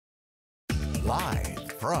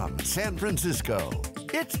Live from San Francisco,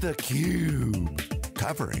 it's theCUBE,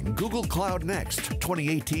 covering Google Cloud Next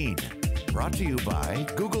 2018. Brought to you by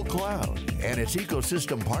Google Cloud and its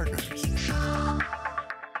ecosystem partners.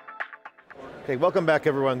 Okay, welcome back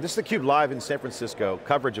everyone. This is theCUBE live in San Francisco,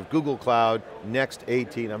 coverage of Google Cloud Next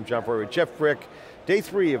 18. I'm John Furrier with Jeff Frick. Day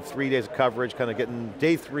 3 of 3 days of coverage, kind of getting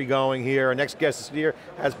day 3 going here. Our next guest this year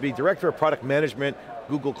has to be Director of Product Management,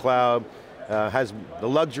 Google Cloud. Has the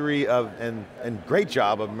luxury of, and great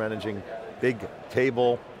job of managing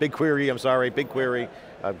BigQuery,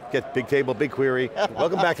 get Big Table, BigQuery.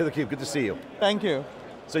 Welcome back to theCUBE, good to see you. Thank you.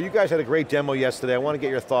 So you guys had a great demo yesterday. I want to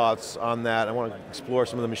get your thoughts on that. I want to explore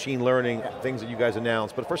some of the machine learning things that you guys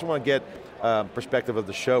announced. But first I want to get perspective of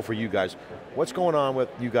the show for you guys. What's going on with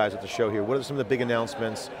you guys at the show here? What are some of the big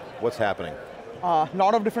announcements? What's happening? A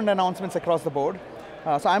lot of different announcements across the board.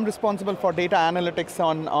 So I'm responsible for data analytics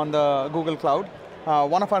on the Google Cloud.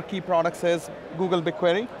 One of our key products is Google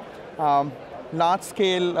BigQuery. Large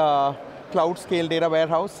scale, cloud scale data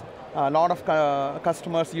warehouse. A lot of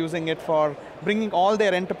customers using it for bringing all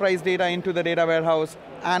their enterprise data into the data warehouse,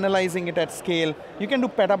 analyzing it at scale. You can do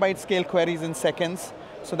petabyte scale queries in seconds.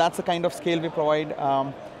 So that's the kind of scale we provide.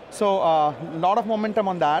 So a lot of momentum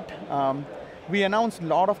on that. We announced a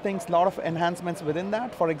lot of things, a lot of enhancements within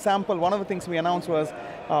that. For example, one of the things we announced was,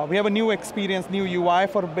 we have a new experience, new UI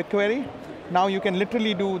for BigQuery. Now you can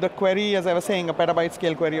literally do the query, as I was saying, a petabyte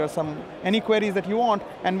scale query or any queries that you want,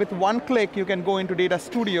 and with one click you can go into Data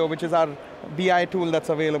Studio, which is our BI tool that's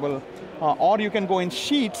available. Or you can go in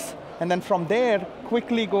Sheets, and then from there,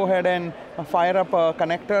 quickly go ahead and fire up a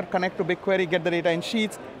connector, connect to BigQuery, get the data in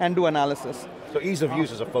Sheets, and do analysis. So ease of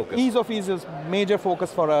use is a focus. Ease of use is major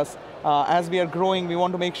focus for us. As we are growing, we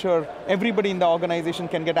want to make sure everybody in the organization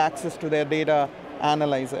can get access to their data,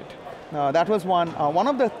 analyze it. That was one. One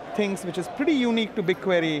of the things which is pretty unique to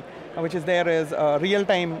BigQuery, which is there is a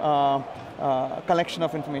real-time collection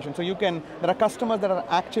of information. So there are customers that are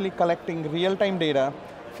actually collecting real-time data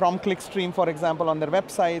from Clickstream, for example, on their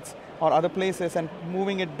websites or other places and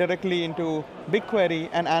moving it directly into BigQuery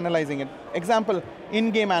and analyzing it. Example,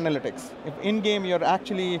 in-game analytics. If in-game you're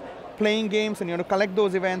actually playing games and you want to collect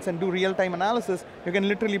those events and do real-time analysis, you can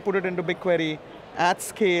literally put it into BigQuery at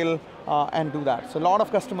scale and do that. So a lot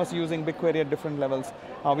of customers using BigQuery at different levels.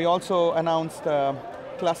 We also announced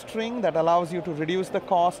clustering that allows you to reduce the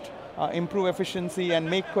cost, improve efficiency, and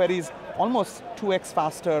make queries almost 2x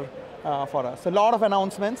faster for us. So a lot of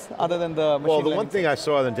announcements other than the machine learning. Well, the one thing I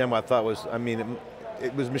saw in the demo I thought was,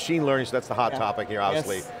 it was machine learning, so that's the hot topic here,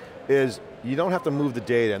 obviously, is you don't have to move the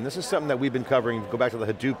data, and this is something that we've been covering, go back to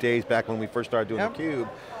the Hadoop days, back when we first started doing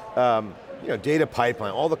theCUBE. Data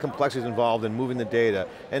pipeline, all the complexities involved in moving the data,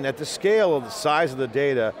 and at the scale of the size of the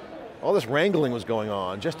data, all this wrangling was going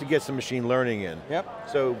on just to get some machine learning in.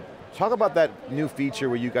 So talk about that new feature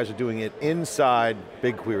where you guys are doing it inside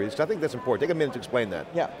BigQuery. I think that's important. Take a minute to explain that.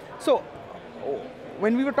 So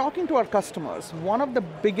when we were talking to our customers, one of the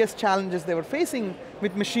biggest challenges they were facing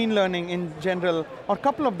with machine learning in general, or a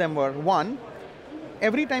couple of them were, one,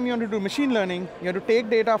 every time you want to do machine learning, you have to take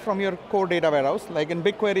data from your core data warehouse. Like in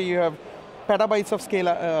BigQuery, you have petabytes of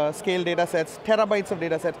scale data sets, terabytes of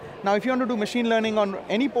data sets. Now if you want to do machine learning on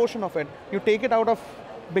any portion of it, you take it out of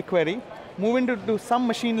BigQuery, move into some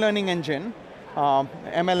machine learning engine,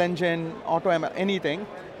 ML engine, AutoML, anything,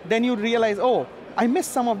 then you realize, oh, I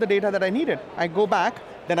missed some of the data that I needed. I go back,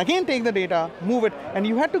 then again take the data, move it, and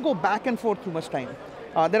you had to go back and forth too much time.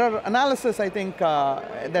 There are analysis, I think,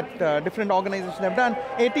 that different organizations have done.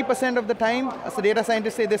 80% of the time, as the data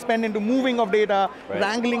scientists say, they spend into moving of data,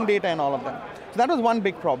 wrangling data and all of them. So that was one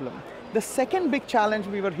big problem. The second big challenge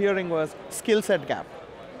we were hearing was skill set gap.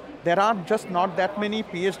 There are just not that many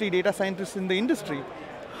PhD data scientists in the industry.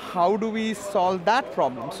 How do we solve that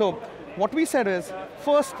problem? So what we said is,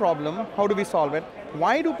 first problem, how do we solve it?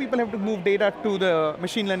 Why do people have to move data to the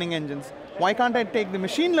machine learning engines? Why can't I take the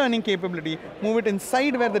machine learning capability, move it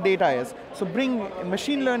inside where the data is? So bring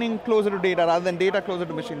machine learning closer to data rather than data closer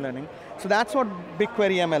to machine learning. So that's what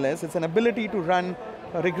BigQuery ML is. It's an ability to run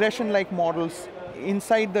regression-like models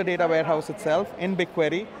inside the data warehouse itself in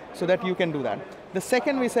BigQuery so that you can do that. The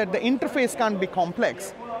second, we said the interface can't be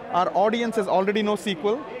complex. Our audiences already know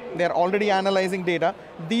SQL. They're already analyzing data.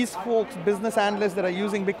 These folks, business analysts that are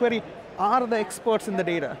using BigQuery, are the experts in the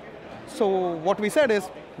data. So what we said is,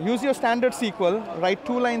 use your standard SQL, write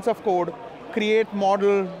 2 lines of code, create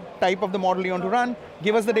model, type of the model you want to run,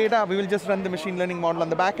 give us the data, we will just run the machine learning model on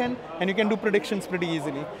the back end, and you can do predictions pretty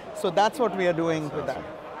easily. So that's what we are doing with that.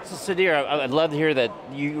 So Sudhir, I'd love to hear that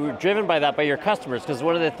you were driven by that by your customers, because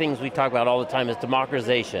one of the things we talk about all the time is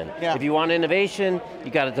democratization. Yeah. If you want innovation, you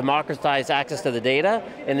got to democratize access to the data,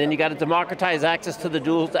 and then you got to democratize access to the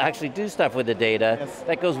tools to actually do stuff with the data. Yes.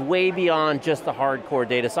 That goes way beyond just the hardcore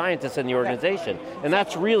data scientists in the organization. And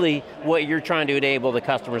that's really what you're trying to enable the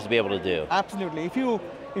customers to be able to do. Absolutely. If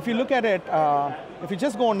you look at it, if you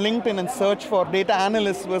just go on LinkedIn and search for data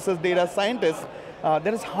analysts versus data scientists,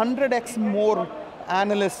 there is 100x more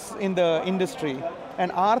analysts in the industry.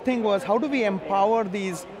 And our thing was, how do we empower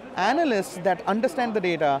these analysts that understand the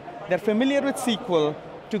data, they're familiar with SQL,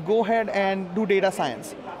 to go ahead and do data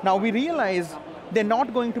science. Now we realize they're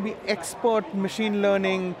not going to be expert machine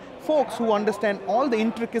learning folks who understand all the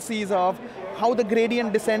intricacies of how the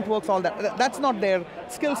gradient descent works, all that. That's not their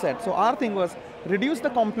skill set. So our thing was, reduce the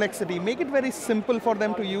complexity, make it very simple for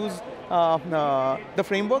them to use the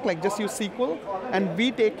framework, like just use SQL, and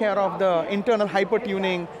we take care of the internal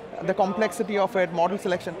hyper-tuning, the complexity of it, model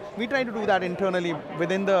selection. We try to do that internally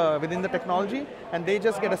within the technology, and they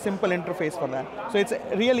just get a simple interface for that. So it's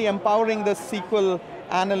really empowering the SQL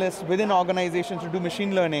analysts within organizations to do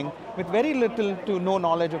machine learning with very little to no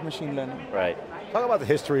knowledge of machine learning. Right. Talk about the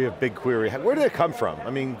history of BigQuery. Where did it come from? I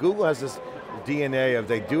mean, Google has this DNA of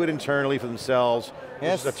they do it internally for themselves.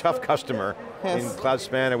 Yes. This is a tough customer. Yes. In Cloud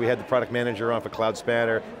Spanner, we had the product manager on for Cloud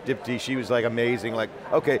Spanner, Dipti, she was like amazing, like,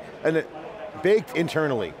 okay, and it baked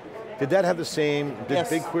internally. Did that have the same, did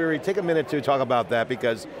Yes. BigQuery, take a minute to talk about that,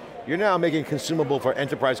 because you're now making it consumable for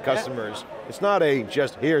enterprise customers. Yeah. It's not a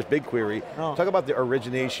just, here's BigQuery. No. Talk about the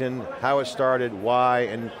origination, how it started, why,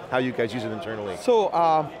 and how you guys use it internally. So,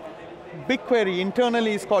 BigQuery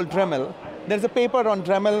internally is called Dremel. There's a paper on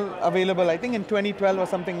Dremel available, I think in 2012 or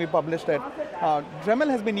something we published it. Dremel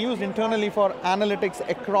has been used internally for analytics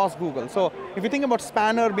across Google. So if you think about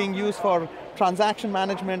Spanner being used for transaction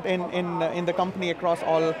management in the company across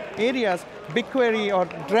all areas, BigQuery or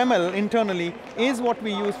Dremel internally is what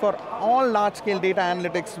we use for all large-scale data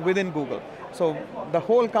analytics within Google. So the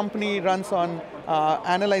whole company runs on,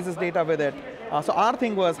 analyzes data with it. So our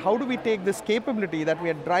thing was, how do we take this capability that we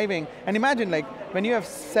are driving, and imagine like, when you have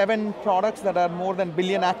 7 products that are more than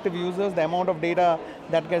billion active users, the amount of data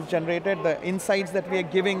that gets generated, the insights that we are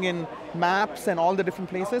giving in maps and all the different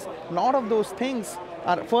places, a lot of those things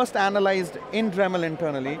are first analyzed in Dremel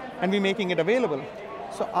internally, and we're making it available.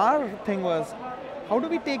 So our thing was, how do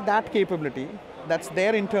we take that capability that's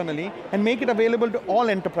there internally and make it available to all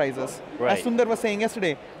enterprises? Right. As Sundar was saying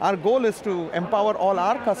yesterday, our goal is to empower all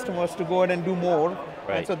our customers to go ahead and do more.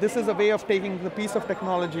 Right. And so this is a way of taking the piece of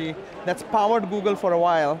technology that's powered Google for a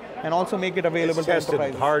while and also make it available to enterprises.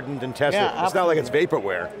 Tested, hardened, and tested. Yeah, it's not like it's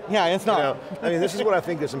vaporware. Yeah, it's not. You know, I mean, this is what I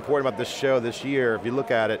think is important about this show this year. If you look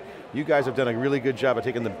at it, you guys have done a really good job of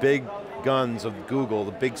taking the big guns of Google,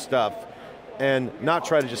 the big stuff, and not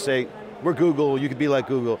try to just say, we're Google, you could be like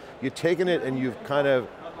Google. You've taken it and you've kind of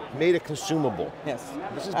made it consumable. Yes.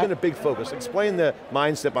 This has been a big focus. Explain the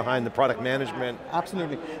mindset behind the product management.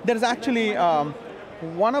 Absolutely. There's actually,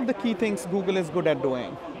 one of the key things Google is good at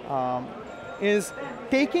doing is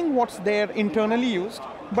taking what's there internally used,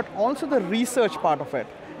 but also the research part of it.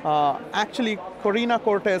 Actually, Corina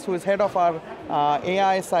Cortez, who is head of our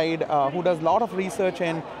AI side, who does a lot of research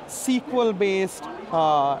in SQL-based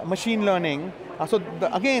machine learning. So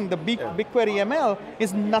again, the BigQuery ML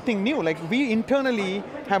is nothing new. Like, we internally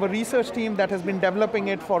have a research team that has been developing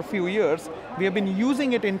it for a few years. We have been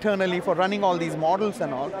using it internally for running all these models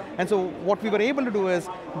and all. And so what we were able to do is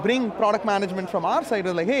bring product management from our side. It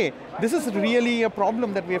was like, hey, this is really a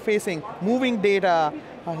problem that we are facing, moving data,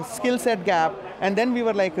 skill set gap, and then we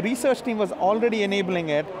were like, research team was already enabling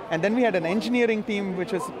it, and then we had an engineering team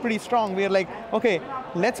which is pretty strong. We were like, okay,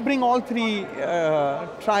 let's bring all 3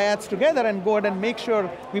 triads together and go ahead and make sure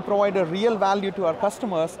we provide a real value to our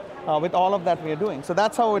customers with all of that we are doing. So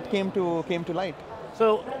that's how it came to light.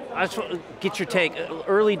 So, I just want to get your take.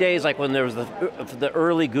 Early days, like when there was the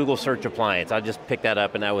early Google search appliance, I just picked that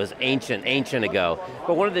up and that was ancient ago.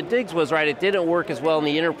 But one of the digs was, right, it didn't work as well in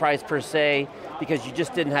the enterprise per se, because you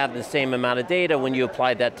just didn't have the same amount of data when you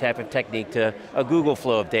applied that type of technique to a Google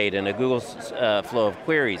flow of data and a Google flow of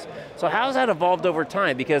queries. So how's that evolved over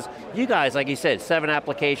time? Because you guys, like you said, 7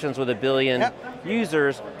 applications with 1 billion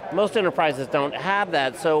users, most enterprises don't have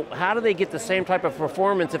that, so how do they get the same type of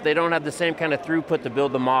performance if they don't have the same kind of throughput to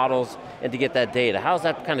build the models and to get that data? How's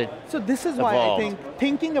that kind of So this is evolved? why I think,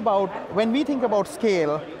 when we think about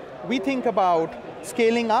scale, we think about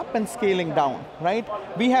scaling up and scaling down, right?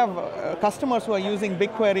 We have customers who are using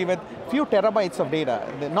BigQuery with few terabytes of data.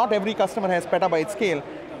 Not every customer has petabyte scale,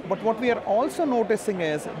 but what we are also noticing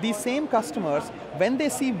is these same customers, when they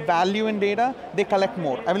see value in data, they collect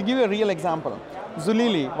more. I will give you a real example.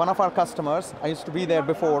 Zulily, one of our customers, I used to be there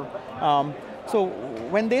before. So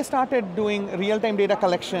when they started doing real-time data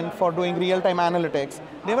collection for doing real-time analytics,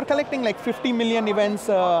 they were collecting like 50 million events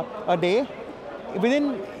a day.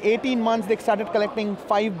 Within 18 months, they started collecting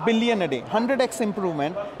 5 billion a day, 100x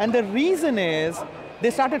improvement. And the reason is,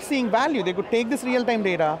 they started seeing value. They could take this real-time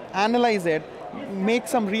data, analyze it, make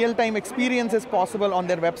some real-time experiences possible on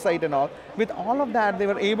their website and all. With all of that, they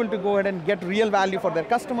were able to go ahead and get real value for their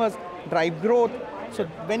customers, drive growth. So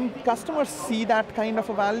when customers see that kind of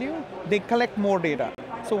a value, they collect more data.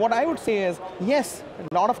 So what I would say is, yes,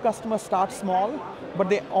 a lot of customers start small, but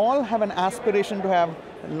they all have an aspiration to have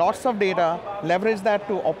lots of data, leverage that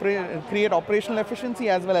to create operational efficiency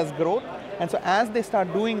as well as growth. And so as they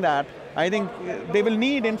start doing that, I think they will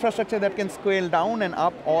need infrastructure that can scale down and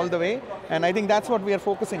up all the way, and I think that's what we are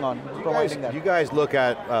focusing on, providing that. You guys look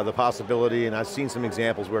at the possibility, and I've seen some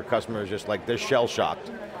examples where customers just like, they're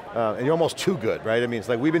shell-shocked. And you're almost too good, right? I mean, it's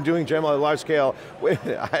like, we've been doing general large scale.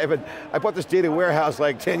 I bought this data warehouse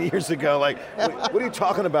like 10 years ago. Like, what are you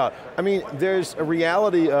talking about? I mean, there's a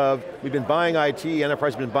reality of, we've been buying IT,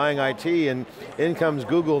 enterprise has been buying IT, and in comes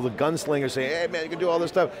Google, the gunslinger, saying, hey man, you can do all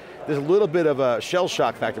this stuff. There's a little bit of a shell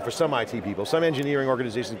shock factor for some IT people. Some engineering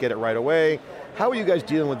organizations get it right away. How are you guys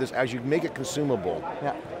dealing with this as you make it consumable?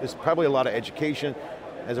 Yeah. There's probably a lot of education.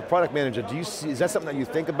 As a product manager, do you see, is that something that you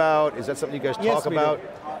think about? Is that something you guys talk about?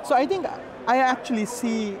 So I think I actually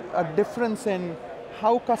see a difference in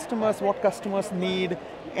how customers, what customers need,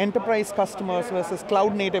 enterprise customers versus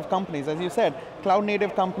cloud native companies. As you said, cloud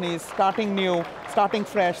native companies, starting new, starting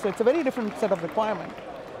fresh, so it's a very different set of requirement.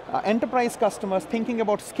 Enterprise customers thinking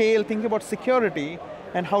about scale, thinking about security,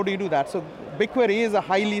 and how do you do that? So BigQuery is a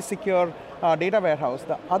highly secure data warehouse.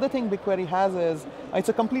 The other thing BigQuery has is, it's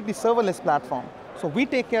a completely serverless platform. So we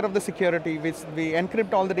take care of the security, we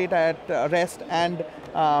encrypt all the data at rest and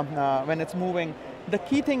when it's moving. The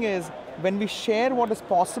key thing is, when we share what is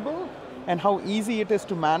possible and how easy it is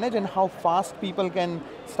to manage and how fast people can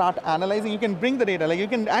start analyzing, you can bring the data, like you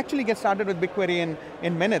can actually get started with BigQuery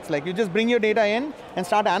in minutes. Like you just bring your data in and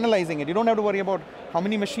start analyzing it. You don't have to worry about how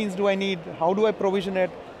many machines do I need, how do I provision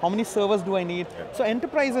it, how many servers do I need. Yeah. So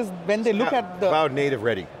enterprises, when they look at the- Cloud native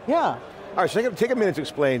ready. Yeah. All right, so take a minute to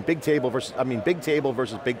explain Big Table versus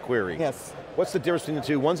BigQuery. Yes. What's the difference between the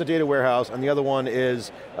two? One's a data warehouse, and the other one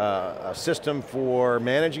is a system for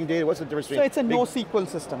managing data. What's the difference between? So it's a NoSQL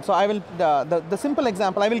system. So I will, the simple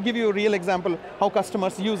example, I will give you a real example how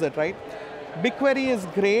customers use it, right? BigQuery is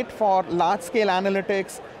great for large scale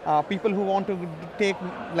analytics, people who want to take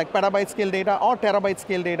like petabyte scale data or terabyte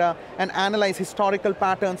scale data and analyze historical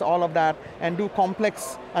patterns, all of that, and do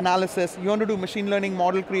complex analysis. You want to do machine learning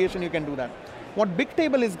model creation, you can do that. What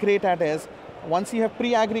Bigtable is great at is, once you have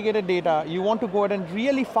pre-aggregated data, you want to go ahead and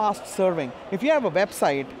really fast serving. If you have a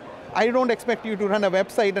website, I don't expect you to run a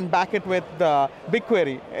website and back it with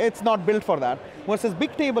BigQuery. It's not built for that. Versus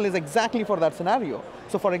Bigtable is exactly for that scenario.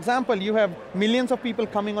 So for example, you have millions of people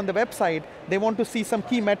coming on the website, they want to see some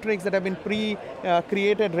key metrics that have been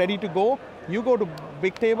pre-created, ready to go. You go to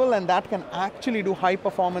Bigtable and that can actually do high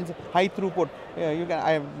performance, high throughput.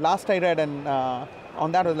 Last I read, and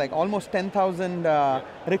on that was like almost 10,000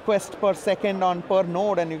 requests per second per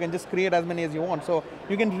node, and you can just create as many as you want. So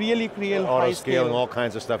you can really create high scale. Auto-scaling, all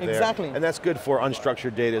kinds of stuff there. Exactly. And that's good for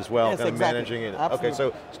unstructured data as well, yes, kind of exactly. managing it. Absolutely. Okay,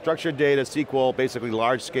 so structured data, SQL, basically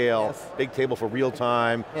large scale, yes. Bigtable for real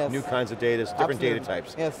time, yes. new kinds of data, different Absolutely. data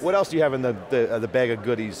types. Yes. What else do you have in the bag of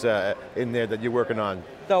goodies in there that you're working on?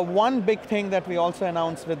 The one big thing that we also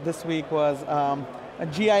announced with this week was a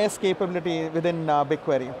GIS capability within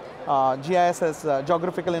BigQuery. GIS is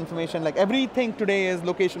geographical information, like everything today is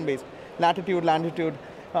location-based, latitude, longitude.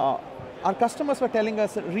 Our customers were telling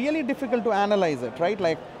us really difficult to analyze it, right?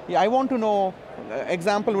 Like, I want to know,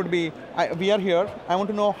 example would be, we are here, I want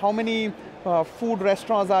to know how many food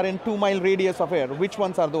restaurants are in 2-mile radius of here, which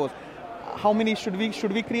ones are those? How many should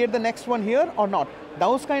we create the next one here or not?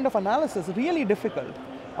 Those kind of analysis, really difficult.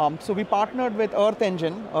 So we partnered with Earth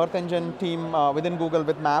Engine team within Google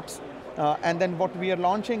with Maps, and then what we are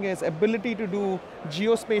launching is ability to do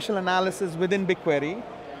geospatial analysis within BigQuery.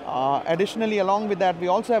 Additionally, along with that, we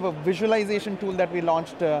also have a visualization tool that we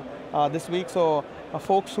launched this week, so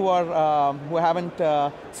folks who haven't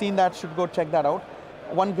seen that should go check that out.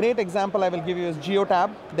 One great example I will give you is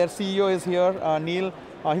GeoTab. Their CEO is here, Neil.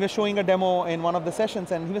 He was showing a demo in one of the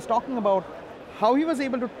sessions, and he was talking about how he was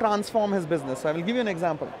able to transform his business. So I will give you an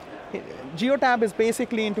example. GeoTab is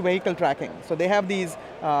basically into vehicle tracking. So they have these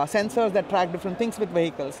sensors that track different things with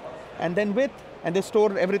vehicles. And then they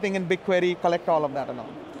store everything in BigQuery, collect all of that and all.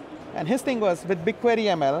 And his thing was, with BigQuery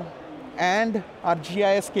ML, and our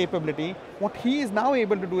GIS capability, what he is now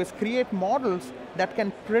able to do is create models that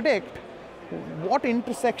can predict what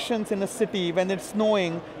intersections in a city when it's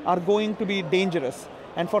snowing are going to be dangerous.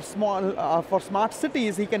 And for smart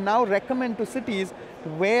cities, he can now recommend to cities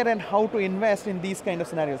where and how to invest in these kind of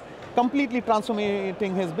scenarios. Completely transforming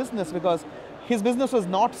his business, because his business was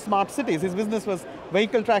not smart cities, his business was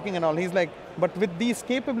vehicle tracking and all. He's like, but with these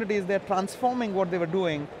capabilities, they're transforming what they were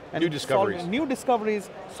doing. And new discoveries,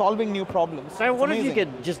 solving new problems. So I wonder if you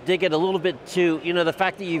could just dig it a little bit to, the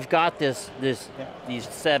fact that you've got these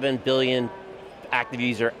 7 billion active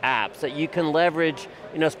user apps that you can leverage,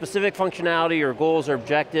 specific functionality or goals or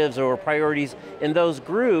objectives or priorities in those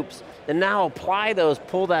groups, and now apply those,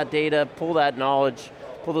 pull that data, pull that knowledge,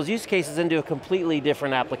 pull those use cases into a completely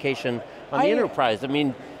different application on the enterprise. I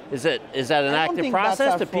mean, is that an active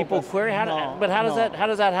process? Do people query? How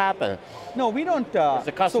does that happen? No, we don't. As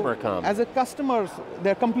a customer come. As a customer,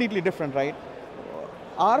 they're completely different, right?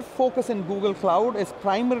 Our focus in Google Cloud is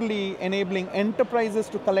primarily enabling enterprises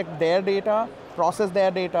to collect their data, process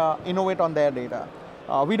their data, innovate on their data.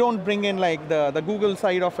 We don't bring in like the Google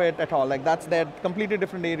side of it at all. Like that's their completely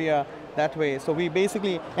different area that way. So we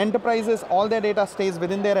basically, enterprises, all their data stays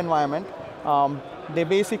within their environment. They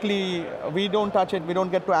basically, we don't touch it, we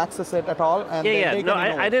don't get to access it at all. And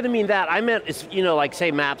I didn't mean that. I meant, like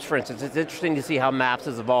say Maps, for instance. It's interesting to see how Maps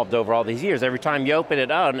has evolved over all these years. Every time you open it,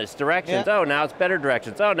 and it's directions. Oh, now it's better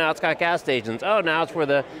directions. Oh, now it's got gas stations. Oh, now it's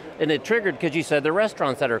and it triggered because you said the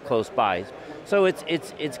restaurants that are close by. So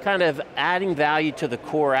it's kind of adding value to the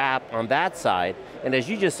core app on that side. And as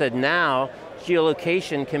you just said, now,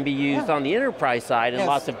 geolocation can be used on the enterprise side in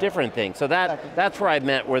lots of different things. So that's where I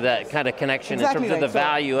meant where that kind of connection in terms of the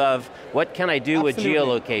value of what can I do with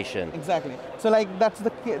geolocation. Exactly. So like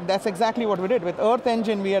that's exactly what we did. With Earth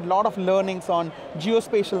Engine, we had a lot of learnings on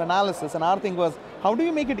geospatial analysis, and our thing was, how do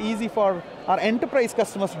you make it easy for our enterprise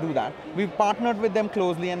customers to do that? We've partnered with them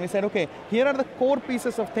closely and we said, okay, here are the core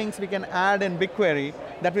pieces of things we can add in BigQuery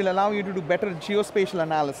that will allow you to do better geospatial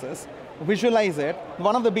analysis, visualize it.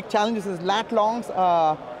 One of the big challenges is lat longs.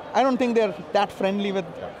 I don't think they're that friendly with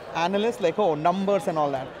analysts, like, numbers and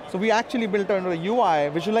all that. So we actually built a UI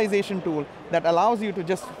visualization tool that allows you to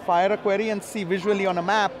just fire a query and see visually on a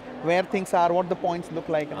map where things are, what the points look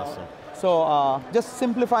like. Awesome. So just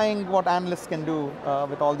simplifying what analysts can do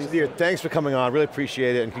with all these. Sudhir, thanks for coming on, really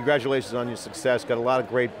appreciate it, and congratulations on your success. Got a lot of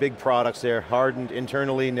great big products there, hardened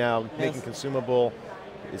internally now, making consumable.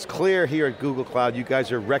 It's clear here at Google Cloud, you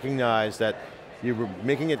guys are recognized that you're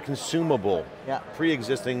making it consumable,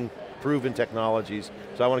 pre-existing, proven technologies.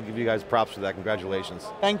 So I want to give you guys props for that, congratulations.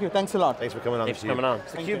 Thank you, thanks a lot. Thanks for coming on. Thanks for coming on.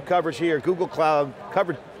 It's theCUBE coverage here, Google Cloud,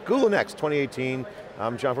 covered Google Next 2018.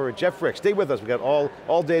 I'm John Furrier, Jeff Frick, stay with us. We've got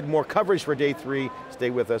all day more coverage for day 3. Stay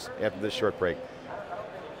with us after this short break.